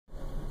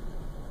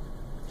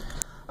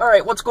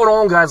Alright, what's going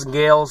on, guys and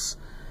gals?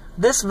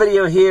 This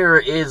video here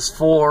is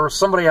for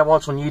somebody I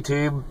watch on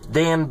YouTube,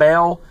 Dan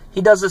Bell.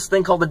 He does this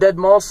thing called the Dead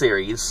Mall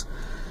series.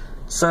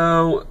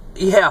 So,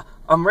 yeah,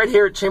 I'm right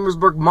here at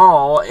Chambersburg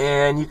Mall,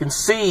 and you can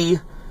see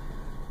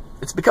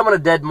it's becoming a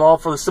dead mall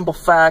for the simple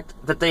fact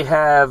that they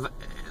have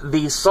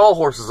these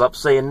sawhorses up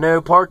saying no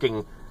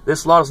parking.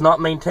 This lot is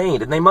not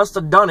maintained. And they must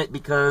have done it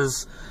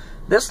because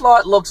this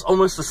lot looks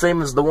almost the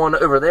same as the one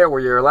over there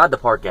where you're allowed to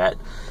park at.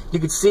 You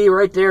can see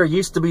right there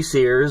used to be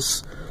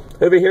Sears.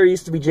 Over here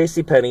used to be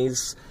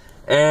JCPenney's.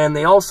 And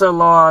they also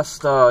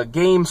lost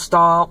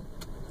GameStop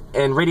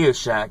and Radio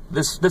Shack.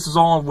 This is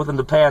all within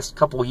the past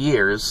couple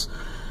years.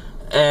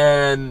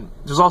 And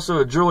there's also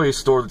a jewelry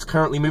store that's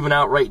currently moving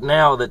out right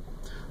now that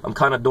I'm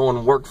kind of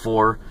doing work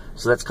for.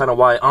 So that's kind of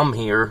why I'm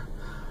here.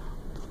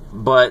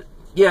 But,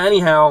 yeah,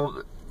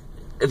 anyhow,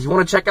 if you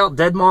want to check out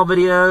Dead Mall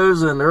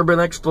videos and urban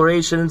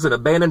explorations and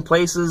abandoned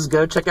places,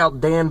 go check out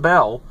Dan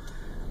Bell.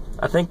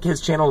 I think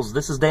his channel is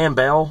This is Dan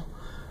Bell.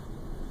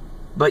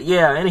 But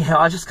yeah, anyhow,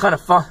 I just kind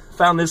of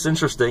found this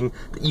interesting,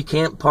 that you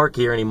can't park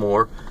here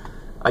anymore.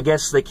 I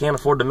guess they can't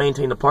afford to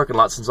maintain the parking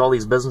lot since all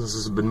these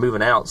businesses have been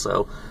moving out.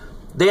 So,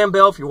 Dan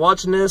Bell, if you're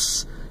watching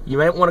this, you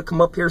might want to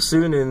come up here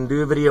soon and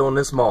do a video on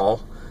this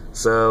mall.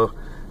 So,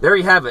 there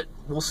you have it.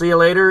 We'll see you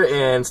later,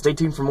 and stay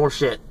tuned for more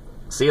shit.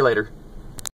 See you later.